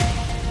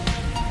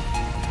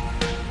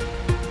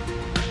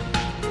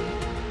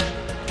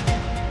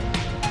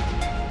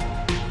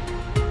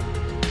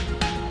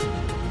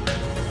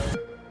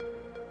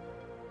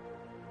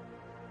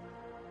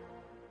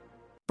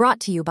brought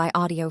to you by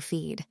Audio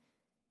Feed.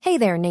 Hey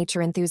there,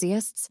 nature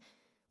enthusiasts.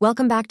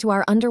 Welcome back to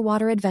our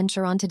underwater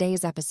adventure on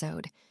today's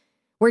episode.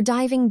 We're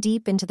diving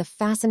deep into the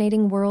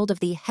fascinating world of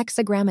the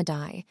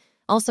Hexagrammidae,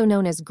 also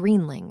known as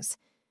greenlings.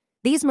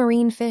 These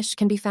marine fish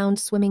can be found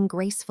swimming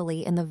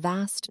gracefully in the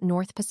vast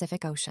North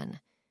Pacific Ocean.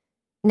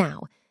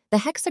 Now, the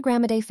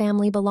Hexagrammidae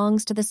family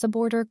belongs to the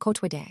suborder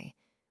Cottoidei,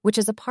 which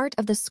is a part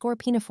of the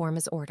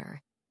Scorpaeniformes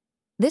order.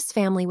 This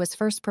family was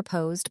first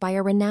proposed by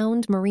a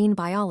renowned marine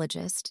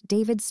biologist,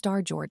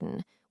 Starr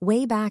Jordan,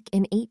 way back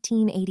in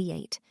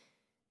 1888.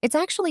 It's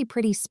actually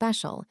pretty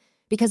special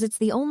because it's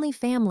the only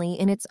family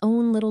in its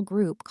own little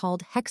group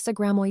called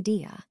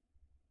Hexagrammoidea.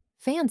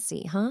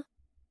 Fancy, huh?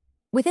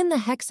 Within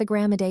the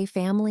Hexagrammidae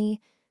family,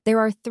 there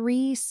are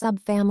 3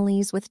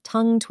 subfamilies with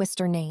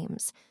tongue-twister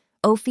names: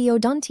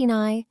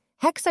 Ophiodontinae,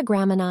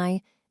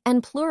 Hexagramminae,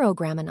 and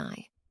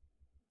Pleurogramminae.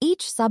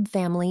 Each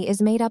subfamily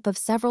is made up of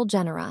several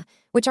genera,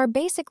 which are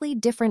basically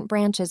different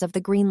branches of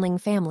the greenling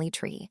family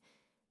tree.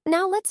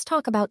 Now let's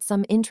talk about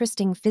some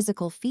interesting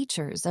physical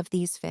features of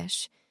these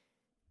fish.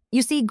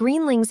 You see,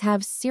 greenlings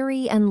have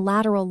cirrhi and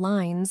lateral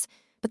lines,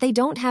 but they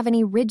don't have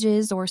any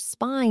ridges or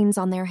spines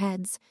on their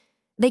heads.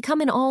 They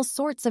come in all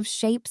sorts of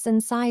shapes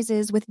and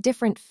sizes with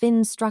different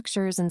fin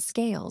structures and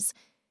scales.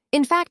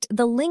 In fact,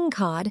 the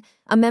lingcod,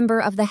 a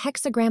member of the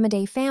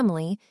Hexagrammidae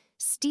family,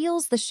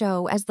 steals the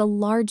show as the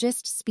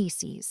largest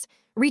species,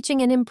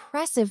 reaching an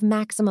impressive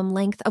maximum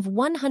length of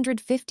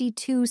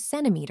 152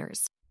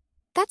 centimeters.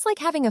 That's like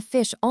having a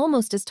fish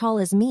almost as tall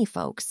as me,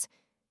 folks.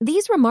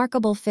 These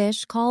remarkable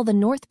fish call the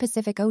North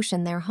Pacific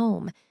Ocean their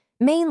home,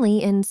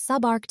 mainly in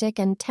subarctic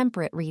and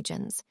temperate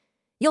regions.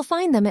 You'll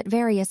find them at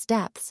various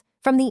depths,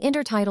 from the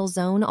intertidal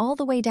zone all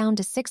the way down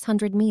to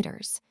 600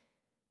 meters.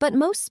 But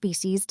most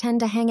species tend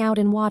to hang out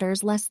in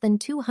waters less than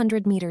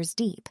 200 meters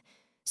deep.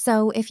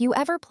 So if you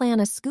ever plan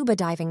a scuba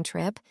diving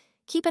trip,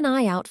 keep an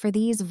eye out for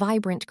these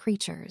vibrant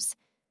creatures.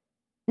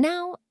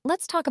 Now,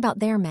 let's talk about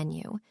their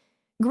menu.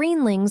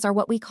 Greenlings are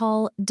what we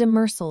call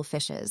demersal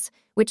fishes,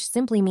 which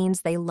simply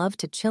means they love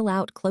to chill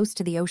out close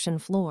to the ocean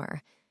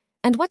floor.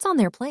 And what's on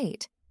their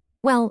plate?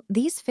 Well,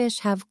 these fish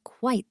have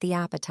quite the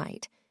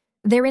appetite.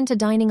 They're into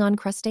dining on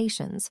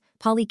crustaceans,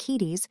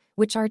 polychaetes,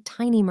 which are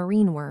tiny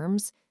marine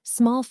worms,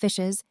 small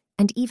fishes,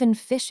 and even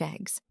fish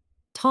eggs.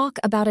 Talk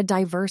about a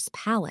diverse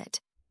palate.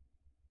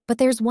 But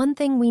there's one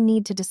thing we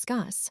need to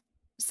discuss.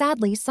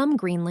 Sadly, some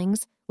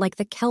greenlings, like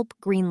the kelp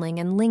greenling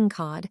and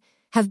lingcod,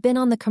 have been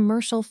on the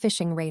commercial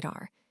fishing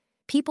radar.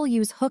 People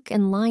use hook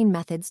and line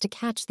methods to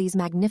catch these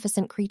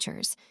magnificent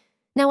creatures.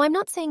 Now, I'm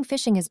not saying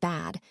fishing is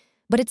bad,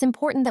 but it's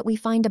important that we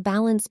find a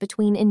balance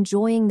between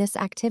enjoying this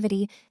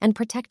activity and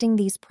protecting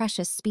these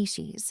precious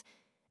species.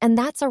 And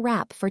that's a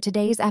wrap for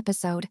today's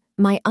episode,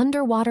 my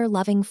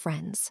underwater-loving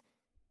friends.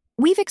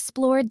 We've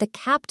explored the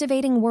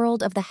captivating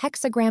world of the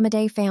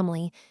Hexagrammidae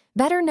family,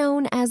 better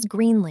known as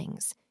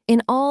greenlings,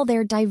 in all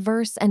their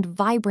diverse and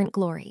vibrant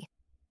glory.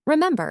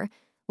 Remember,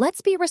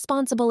 let's be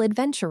responsible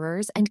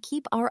adventurers and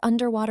keep our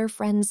underwater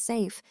friends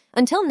safe.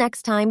 Until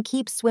next time,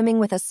 keep swimming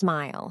with a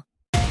smile.